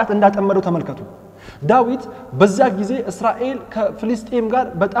በኃጢያት እንዳጠመደው ተመልከቱ ዳዊት በዛ ጊዜ እስራኤል ከፍልስጤም ጋር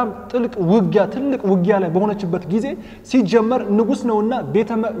በጣም ትልቅ ውጊያ ላይ በሆነችበት ጊዜ ሲጀመር ንጉስ ነውና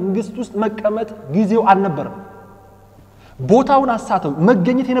ቤተ መንግስት ውስጥ መቀመጥ ጊዜው አልነበረም ቦታውን አሳተው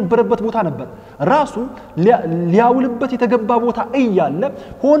መገኘት የነበረበት ቦታ ነበር ራሱ ሊያውልበት የተገባ ቦታ እያለ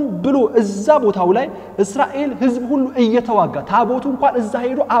ሆን ብሎ እዛ ቦታው ላይ እስራኤል ህዝብ ሁሉ እየተዋጋ ታቦቱ እንኳን እዛ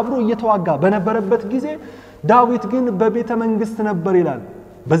ሄዶ አብሮ እየተዋጋ በነበረበት ጊዜ ዳዊት ግን በቤተ መንግስት ነበር ይላል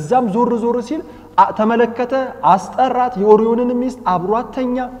በዛም ዞር ሲል ተመለከተ አስጠራት የኦሪዮንን ሚስት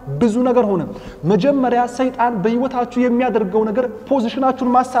አብሯተኛ ብዙ ነገር ሆነ መጀመሪያ ሰይጣን በህይወታችሁ የሚያደርገው ነገር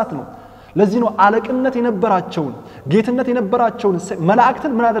ፖዚሽናችሁን ማሳት ነው ለዚህ ነው አለቅነት የነበራቸውን ጌትነት የነበራቸውን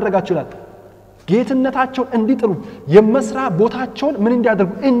መላእክትን ምን አደረጋቸው ይላል ጌትነታቸውን እንዲጥሩ የመስራ ቦታቸውን ምን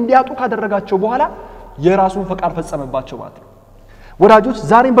እንዲያደርጉ እንዲያጡ ካደረጋቸው በኋላ የራሱን ፈቃድ ፈጸመባቸው ማለት ነው ወዳጆች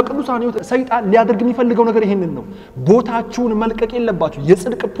ዛሬም በቅዱሳን ሕይወት ሰይጣን ሊያደርግ የሚፈልገው ነገር ይሄንን ነው ቦታችሁን መልቀቅ የለባችሁ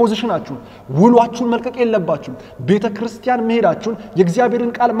የጽድቅ ፖዚሽናችሁን ውሏችሁን መልቀቅ የለባችሁ ቤተ-ክርስቲያን መሄዳችሁን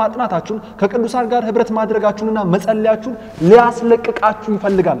የእግዚአብሔርን ቃል ማጥናታችሁን ከቅዱሳን ጋር ህብረት ማድረጋችሁንና መጸለያችሁን ሊያስለቅቃችሁ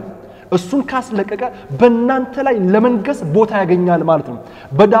ይፈልጋል እሱን ካስለቀቀ በእናንተ ላይ ለመንገስ ቦታ ያገኛል ማለት ነው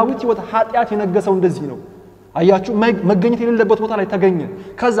በዳዊት ሕይወት ኃጢያት የነገሰው እንደዚህ ነው አያችሁ መገኘት የሌለበት ቦታ ላይ ተገኘ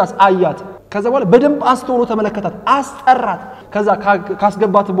ከዛስ አያት ከዛ በኋላ በደንብ አስተውሎ ተመለከታት አስጠራት ከዛ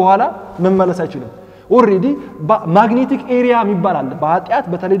ካስገባት በኋላ መመለስ አይችልም ኦሬዲ ማግኔቲክ ኤሪያ የሚባል አለ በኃጢያት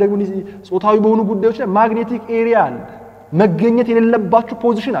በተለይ ደግሞ ጾታዊ በሆኑ ጉዳዮች ላይ ማግኔቲክ ኤሪያ አለ መገኘት የሌለባችሁ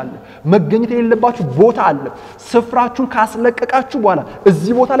ፖዚሽን አለ መገኘት የሌለባችሁ ቦታ አለ ስፍራችሁን ካስለቀቃችሁ በኋላ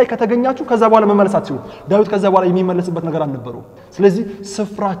እዚህ ቦታ ላይ ከተገኛችሁ ከዛ በኋላ መመለስ አትችሉ ዳዊት ከዛ በኋላ የሚመለስበት ነገር አልነበረው ስለዚህ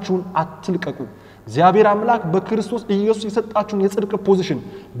ስፍራችሁን አትልቀቁ እግዚአብሔር አምላክ በክርስቶስ ኢየሱስ የሰጣችሁን የጽድቅ ፖዚሽን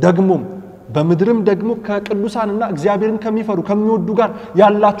ደግሞም በመድርም ደግሞ ከቅዱሳንና እግዚአብሔርን ከሚፈሩ ከሚወዱ ጋር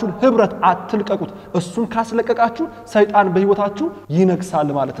ያላችሁን ህብረት አትልቀቁት እሱን ካስለቀቃችሁ ሰይጣን በህይወታችሁ ይነግሳል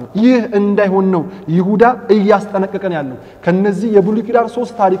ማለት ነው ይህ እንዳይሆን ነው ይሁዳ እያስጠነቀቀን ያለው ከነዚህ የብሉይ ኪዳን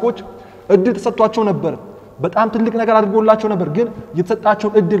 3 ታሪኮች እድል ተሰጥቷቸው ነበር በጣም ትልቅ ነገር አድርጎላቸው ነበር ግን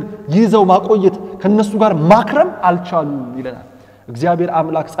የተሰጣቸውን እድል ይዘው ማቆየት ከነሱ ጋር ማክረም አልቻሉም ይለናል እግዚአብሔር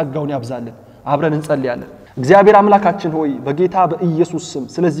አምላክ ጸጋውን ያብዛልን አብረን እንጸልያለን እግዚአብሔር አምላካችን ሆይ በጌታ በኢየሱስ ስም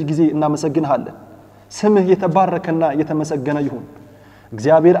ስለዚህ ጊዜ እናመሰግንሃለን ስምህ የተባረከና የተመሰገነ ይሁን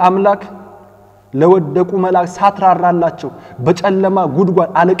እግዚአብሔር አምላክ ለወደቁ መላእክት ሳትራራላቸው በጨለማ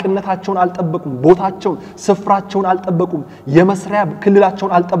ጉድጓድ አለቅነታቸውን አልጠበቁም ቦታቸውን ስፍራቸውን አልጠበቁም የመስሪያ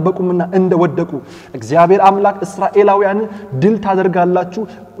ክልላቸውን አልጠበቁምና እንደወደቁ እግዚአብሔር አምላክ እስራኤላውያን ድል ታደርጋላችሁ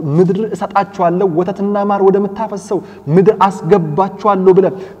ምድር እሰጣቸዋለሁ ወተትና ማር ወደምታፈሰው ምድር አስገባቸዋለሁ ብለ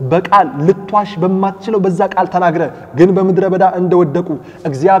በቃል ልትዋሽ በማትችለው በዛ ቃል ተናግረ ግን በምድረ በዳ እንደወደቁ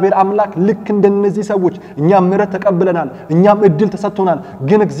እግዚአብሔር አምላክ ልክ እንደነዚህ ሰዎች እኛም ምሕረት ተቀብለናል እኛም እድል ተሰጥቶናል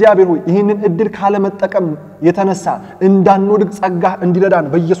ግን እግዚአብሔር ሆይ ይሄንን እድል ካለመጠቀም የተነሳ እንዳንወድቅ ጸጋ እንዲረዳን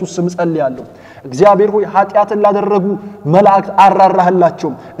በኢየሱስ ስም ጸልያለሁ እግዚአብሔር ሆይ ኃጢያትን ላደረጉ መላእክት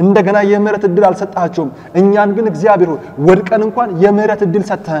አራራህላቸው እንደገና የምህረት እድል አልሰጣቸውም እኛን ግን እግዚአብሔር ሆይ ወድቀን እንኳን የምህረት እድል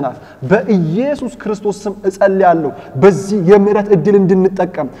ሰጥተናል በኢየሱስ ክርስቶስ ስም እጸልያለሁ በዚህ የምህረት እድል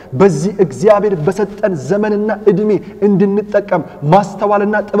እንድንጠቀም በዚህ እግዚአብሔር በሰጠን ዘመንና እድሜ እንድንጠቀም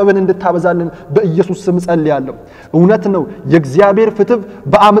ማስተዋልና ጥበብን እንድታበዛልን በኢየሱስ ስም እጸልያለሁ እውነት ነው የእግዚአብሔር ፍትህ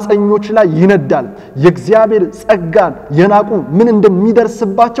በአመጸኞች ላይ ይነዳል የእግዚአብሔር ጸጋን የናቁ ምን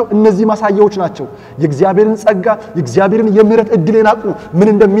እንደሚደርስባቸው እነዚህ ማሳያዎች ናቸው የእግዚአብሔርን ጸጋ የእግዚአብሔርን የምህረት እድል የናቁ ምን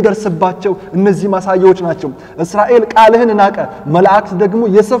እንደሚደርስባቸው እነዚህ ማሳያዎች ናቸው እስራኤል ቃልህን ናቀ መላእክት ደግሞ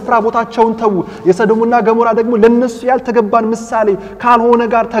የስፍራ ቦታቸውን ተው የሰዶምና ገሞራ ደግሞ ለነሱ ያልተገባን ምሳሌ ካልሆነ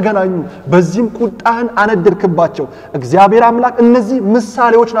ጋር ተገናኙ በዚህም ቁጣህን አነደርክባቸው እግዚአብሔር አምላክ እነዚህ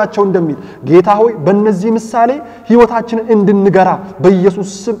ምሳሌዎች ናቸው እንደሚል ጌታ ሆይ በእነዚህ ምሳሌ ህይወታችንን እንድንገራ በኢየሱስ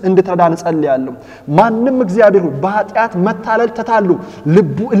ስም እንድትረዳን ጸልያለሁ ማንንም እግዚአብሔር ሆይ በኃጢአት መታለል ተታሉ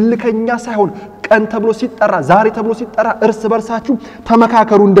ልቡ እልከኛ ሳይሆን ቀን ተብሎ ሲጠራ ዛሬ ተብሎ ሲጠራ እርስ በርሳችሁ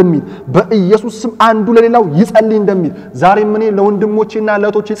ተመካከሩ እንደሚል በኢየሱስ ስም አንዱ ለሌላው ይጸልይ እንደሚል ዛሬም እኔ ለወንድሞቼና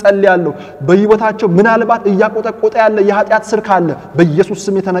ለእህቶቼ ጸልያለሁ በህይወታቸው ምናልባት እያቆጠቆጠ ያለ የኃጢአት ስር ካለ በኢየሱስ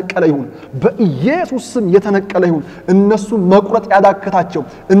ስም የተነቀለ ይሁን በኢየሱስ ስም የተነቀለ ይሁን እነሱ መቁረጥ ያዳከታቸው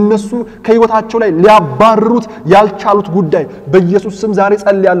እነሱ ከህይወታቸው ላይ ሊያባርሩት ያልቻሉት ጉዳይ በኢየሱስ ስም ዛሬ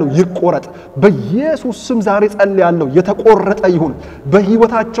ጸልያለሁ ይቆረጥ በኢየሱስ ስም ዛሬ ጸልያለሁ የተቆረጠ ይሁን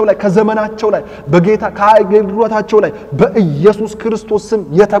በህይወታቸው ላይ ከዘመናቸው ላይ በጌታ ከአገልግሎታቸው ላይ በኢየሱስ ክርስቶስ ስም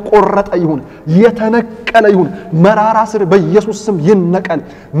የተቆረጠ ይሁን የተነቀለ ይሁን መራራ ስር በኢየሱስ ስም ይነቀል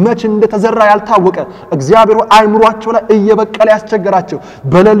መች እንደተዘራ ያልታወቀ እግዚአብሔር አይምሯቸው ላይ እየበቀለ ያስቸገራቸው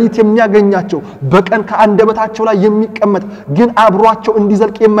በሌሊት የሚያገኛቸው በቀን ከአንደበታቸው ላይ የሚቀመጥ ግን አብሯቸው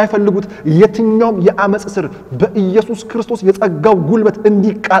እንዲዘልቅ የማይፈልጉት የትኛውም የአመጽ ስር በኢየሱስ ክርስቶስ የጸጋው ጉልበት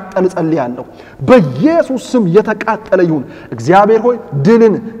እንዲቃጠል ጸልያለሁ በኢየሱስ ስም የተቃጠለ ይሁን እግዚአብሔር ሆይ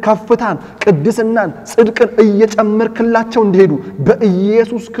ድልን ከፍታን ቅድስናን ጽድቅን እየጨመርክላቸው እንዲሄዱ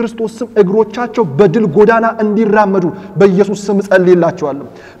በኢየሱስ ክርስቶስ ስም እግሮቻቸው በድል ጎዳና እንዲራመዱ በኢየሱስ ስም ጸልይላቸዋለሁ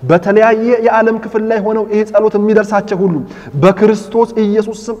በተለያየ የዓለም ክፍል ላይ ሆነው ይሄ ጸሎት የሚደርሳቸው ሁሉ በክርስቶስ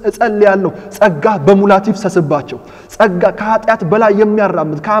ኢየሱስ ስም እጸልያለሁ ጸጋ በሙላት ይፍሰስባቸው ጸጋ ከኃጢአት በላይ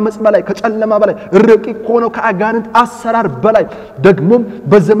የሚያራምድ ከአመጽ በላይ ከጨለማ በላይ ረቂቅ ሆኖ ከአጋንንት አሰራር በላይ ደግሞም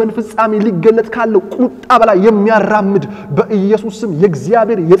በዘመን ፍጻሜ ሊገለጥ ካለው ቁጣ በላይ የሚያራምድ በኢየሱስ ስም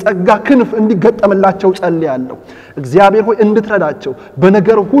የእግዚአብሔር የጸጋ ክንፍ እንዲገጠምላቸው ጸልያለሁ እግዚአብሔር ሆይ እንድትረዳቸው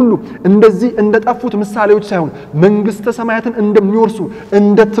በነገር ሁሉ እንደዚህ እንደጠፉት ምሳሌዎች ሳይሆን መንግስተ ሰማያትን እንደሚወርሱ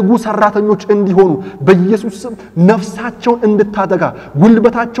እንደ ትጉ ሰራተኞች እንዲሆኑ በኢየሱስ ስም ነፍሳቸውን እንድታደጋ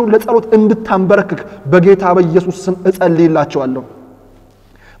ጉልበታቸውን ለጸሎት እንድታንበረክክ በጌታ በኢየሱስ ስም እጸልይላቸዋለሁ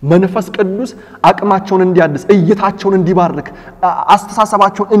መንፈስ ቅዱስ አቅማቸውን እንዲያድስ እይታቸውን እንዲባርክ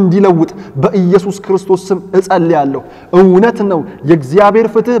አስተሳሰባቸውን እንዲለውጥ በኢየሱስ ክርስቶስ ስም እጸልያለሁ እውነት ነው የእግዚአብሔር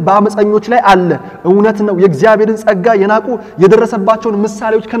ፍትህ በአመጸኞች ላይ አለ እውነት ነው የእግዚአብሔርን ጸጋ የናቁ የደረሰባቸውን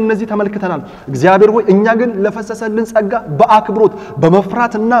ምሳሌዎች ከነዚህ ተመልክተናል እግዚአብሔር ሆይ እኛ ግን ለፈሰሰልን ጸጋ በአክብሮት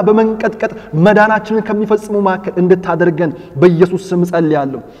በመፍራትና በመንቀጥቀጥ መዳናችንን ከሚፈጽሙ ማከል እንድታደርገን በኢየሱስ ስም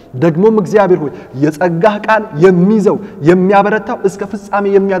እጸልያለሁ ደግሞም እግዚአብሔር ሆይ የጸጋህ ቃል የሚይዘው የሚያበረታው እስከ ፍጻሜ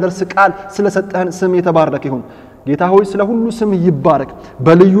የሚያደርስ ቃል ስለሰጠህን ስም የተባረከ ይሁን ጌታ ሆይ ስለ ሁሉ ስም ይባረክ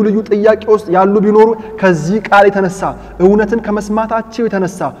በልዩ ልዩ ጥያቄ ውስጥ ያሉ ቢኖሩ ከዚህ ቃል የተነሳ እውነትን ከመስማታቸው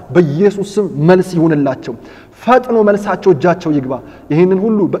የተነሳ በኢየሱስ ስም መልስ ይሁንላቸው ፈጥኖ መልሳቸው እጃቸው ይግባ ይሄንን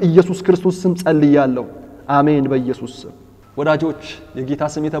ሁሉ በኢየሱስ ክርስቶስ ስም ጸልያለሁ አሜን በኢየሱስ ስም ወዳጆች የጌታ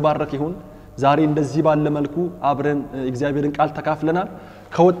ስም የተባረከ ይሁን ዛሬ እንደዚህ ባለ መልኩ አብረን እግዚአብሔርን ቃል ተካፍለናል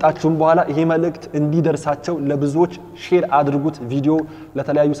ከወጣችሁም በኋላ ይሄ መልእክት እንዲደርሳቸው ለብዙዎች ሼር አድርጉት ቪዲዮ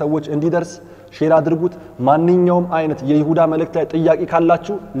ለተለያዩ ሰዎች እንዲደርስ ሼር አድርጉት ማንኛውም አይነት የይሁዳ መልእክት ላይ ጥያቄ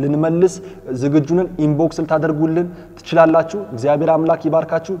ካላችሁ ልንመልስ ዝግጁ ነን ኢንቦክስ ልታደርጉልን ትችላላችሁ እግዚአብሔር አምላክ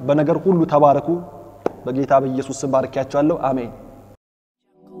ይባርካችሁ በነገር ሁሉ ተባረኩ በጌታ በኢየሱስ ስም ባርካችኋለሁ አሜን